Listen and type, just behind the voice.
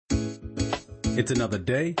It's another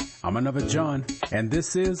day. I'm another John, and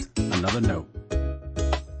this is Another Note.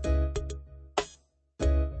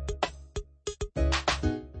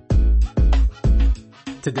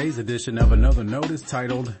 Today's edition of Another Note is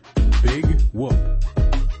titled Big Whoop.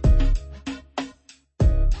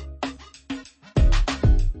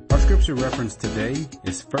 Our scripture reference today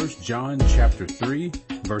is 1 John chapter 3,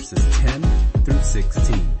 verses 10 through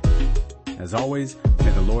 16. As always, may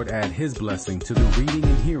the Lord add His blessing to the reading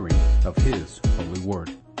and hearing of His holy word.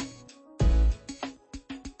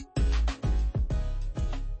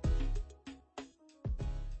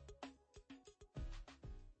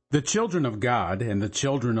 The children of God and the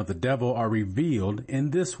children of the devil are revealed in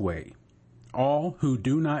this way. All who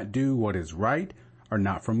do not do what is right are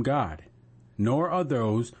not from God, nor are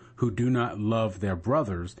those who do not love their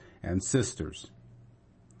brothers and sisters.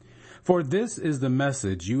 For this is the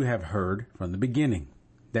message you have heard from the beginning,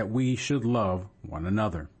 that we should love one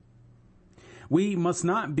another. We must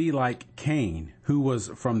not be like Cain, who was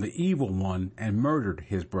from the evil one and murdered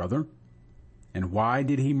his brother. And why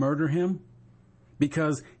did he murder him?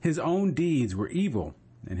 Because his own deeds were evil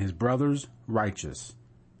and his brother's righteous.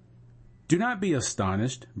 Do not be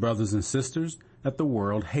astonished, brothers and sisters, that the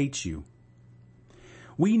world hates you.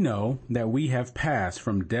 We know that we have passed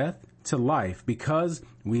from death to life because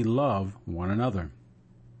we love one another.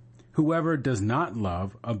 Whoever does not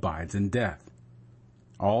love abides in death.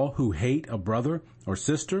 All who hate a brother or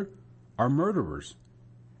sister are murderers,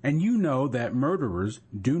 and you know that murderers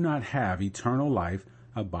do not have eternal life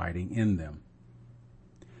abiding in them.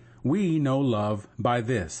 We know love by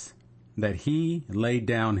this, that He laid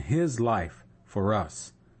down His life for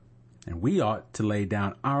us, and we ought to lay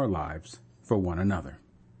down our lives for one another.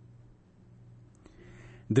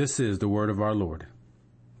 This is the word of our Lord.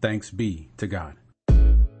 Thanks be to God.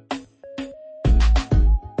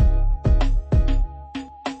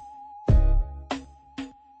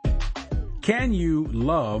 Can you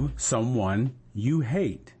love someone you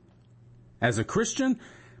hate? As a Christian,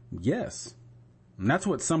 yes. And that's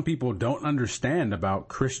what some people don't understand about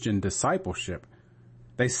Christian discipleship.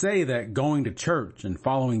 They say that going to church and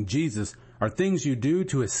following Jesus are things you do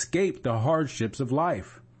to escape the hardships of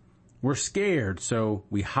life. We're scared, so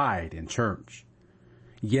we hide in church.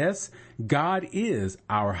 Yes, God is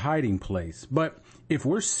our hiding place, but if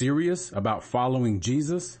we're serious about following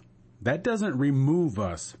Jesus, that doesn't remove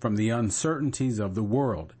us from the uncertainties of the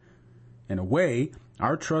world. In a way,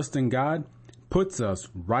 our trust in God puts us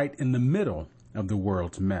right in the middle of the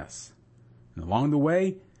world's mess. And along the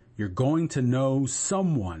way, you're going to know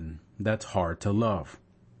someone that's hard to love.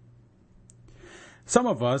 Some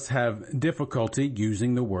of us have difficulty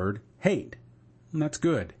using the word hate. And that's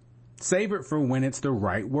good. Save it for when it's the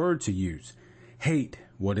right word to use. Hate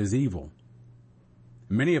what is evil.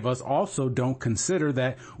 Many of us also don't consider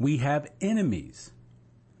that we have enemies.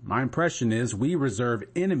 My impression is we reserve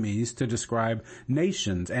enemies to describe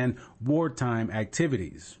nations and wartime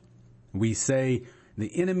activities. We say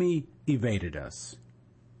the enemy evaded us.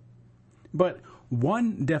 But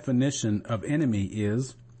one definition of enemy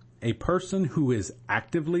is a person who is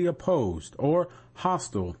actively opposed or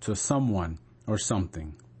hostile to someone or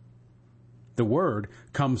something. The word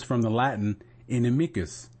comes from the Latin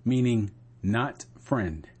inimicus, meaning not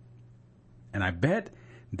friend. And I bet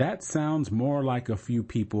that sounds more like a few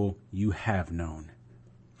people you have known,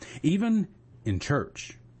 even in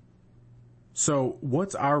church. So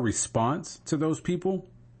what's our response to those people?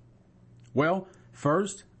 Well,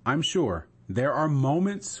 first, I'm sure there are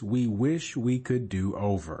moments we wish we could do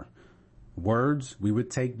over. Words we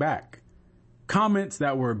would take back. Comments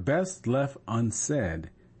that were best left unsaid.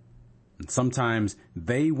 And sometimes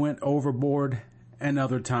they went overboard, and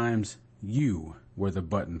other times you were the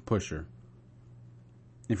button pusher.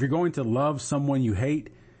 If you're going to love someone you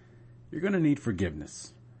hate, you're going to need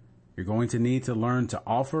forgiveness. You're going to need to learn to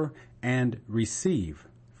offer and receive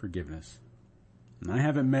forgiveness. And I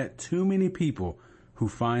haven't met too many people who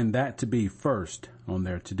find that to be first on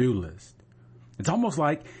their to-do list. It's almost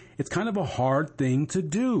like it's kind of a hard thing to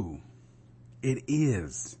do. It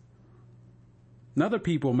is. And other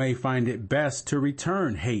people may find it best to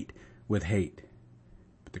return hate with hate.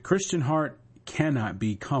 But the Christian heart cannot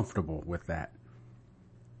be comfortable with that.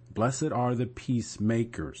 Blessed are the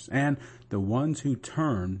peacemakers and the ones who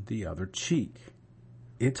turn the other cheek.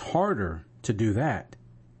 It's harder to do that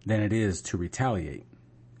than it is to retaliate.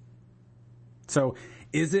 So,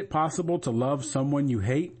 is it possible to love someone you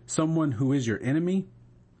hate, someone who is your enemy?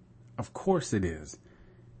 Of course it is.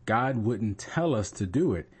 God wouldn't tell us to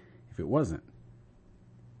do it if it wasn't.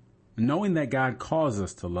 Knowing that God calls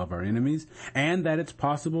us to love our enemies and that it's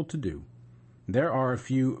possible to do, there are a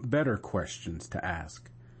few better questions to ask.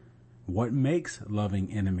 What makes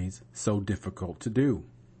loving enemies so difficult to do?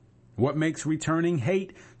 What makes returning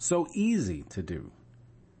hate so easy to do?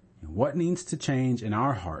 And what needs to change in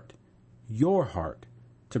our heart, your heart,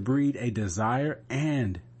 to breed a desire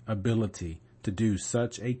and ability to do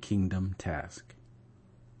such a kingdom task?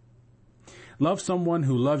 Love someone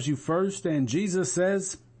who loves you first, and Jesus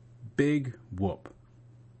says, big whoop.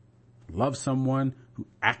 Love someone who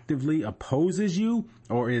actively opposes you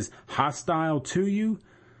or is hostile to you.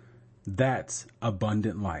 That's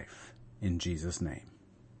abundant life in Jesus' name.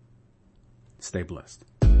 Stay blessed.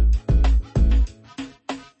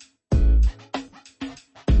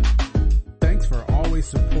 Thanks for always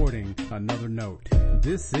supporting Another Note.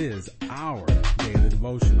 This is our daily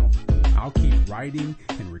devotional. I'll keep writing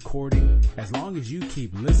and recording as long as you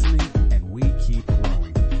keep listening and we keep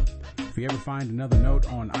growing. If you ever find Another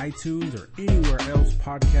Note on iTunes or anywhere else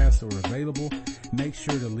podcasts are available, make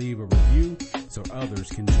sure to leave a review so others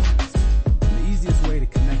can join us. The easiest way to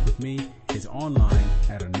connect with me is online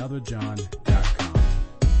at anotherjohn.com.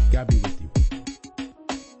 God be with you.